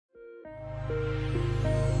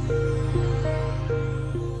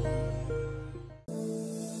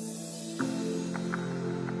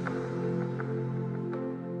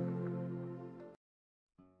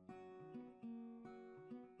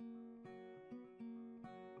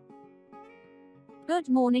Good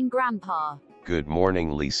morning, Grandpa. Good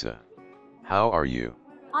morning, Lisa. How are you?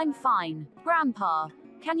 I'm fine. Grandpa,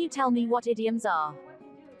 can you tell me what idioms are?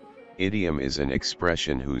 Idiom is an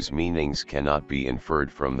expression whose meanings cannot be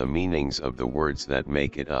inferred from the meanings of the words that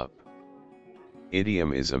make it up.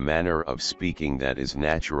 Idiom is a manner of speaking that is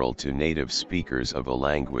natural to native speakers of a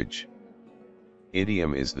language.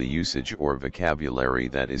 Idiom is the usage or vocabulary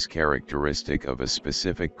that is characteristic of a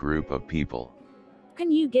specific group of people. Can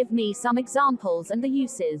you give me some examples and the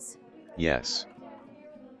uses? Yes.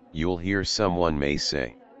 You'll hear someone may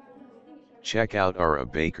say, "Check out our A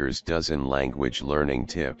Baker's Dozen language learning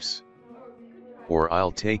tips." Or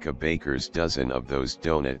 "I'll take a baker's dozen of those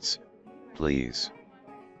donuts, please."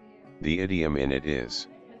 The idiom in it is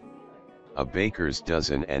a baker's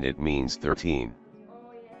dozen, and it means 13.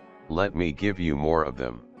 Let me give you more of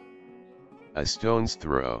them. A stone's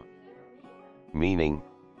throw, meaning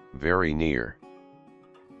very near.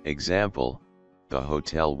 Example, the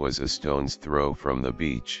hotel was a stone's throw from the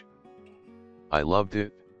beach. I loved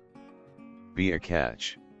it. Be a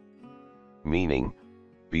catch, meaning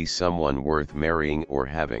be someone worth marrying or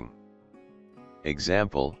having.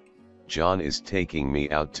 Example, John is taking me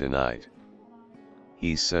out tonight.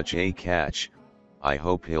 He's such a catch, I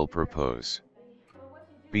hope he'll propose.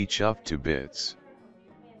 Be chuffed to bits,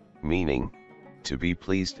 meaning to be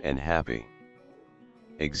pleased and happy.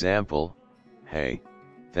 Example, hey,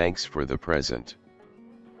 thanks for the present.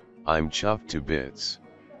 I'm chuffed to bits.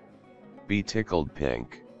 Be tickled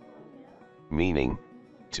pink, meaning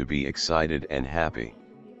to be excited and happy.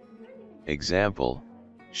 Example,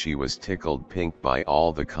 she was tickled pink by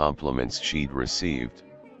all the compliments she'd received.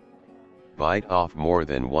 Bite off more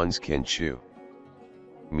than ones can chew,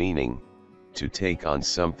 meaning to take on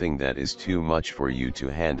something that is too much for you to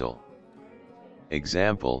handle.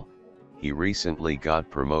 Example, he recently got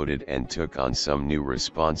promoted and took on some new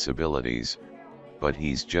responsibilities, but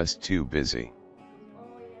he's just too busy.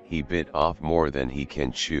 He bit off more than he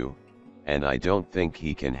can chew, and I don't think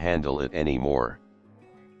he can handle it anymore.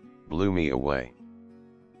 Blew me away,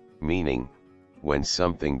 meaning when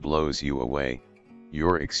something blows you away,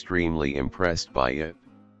 you're extremely impressed by it.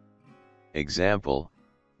 Example,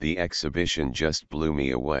 the exhibition just blew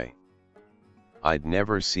me away. I'd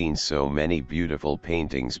never seen so many beautiful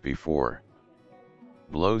paintings before.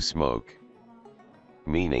 Blow smoke,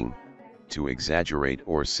 meaning to exaggerate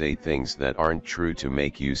or say things that aren't true to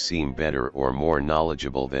make you seem better or more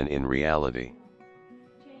knowledgeable than in reality.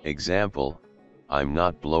 Example, I'm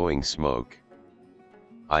not blowing smoke.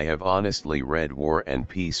 I have honestly read War and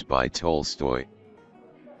Peace by Tolstoy.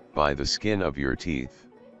 By the skin of your teeth,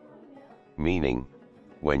 meaning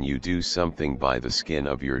when you do something by the skin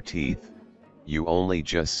of your teeth, you only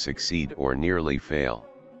just succeed or nearly fail.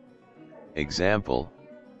 Example,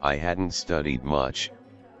 I hadn't studied much,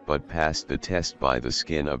 but passed the test by the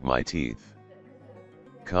skin of my teeth.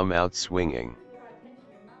 Come out swinging,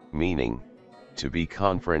 meaning to be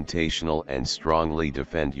confrontational and strongly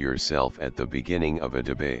defend yourself at the beginning of a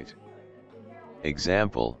debate.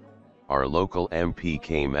 Example, our local MP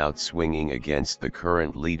came out swinging against the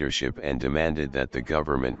current leadership and demanded that the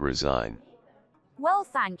government resign. Well,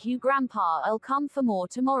 thank you, Grandpa. I'll come for more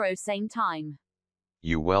tomorrow, same time.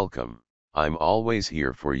 You're welcome. I'm always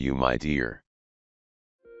here for you, my dear.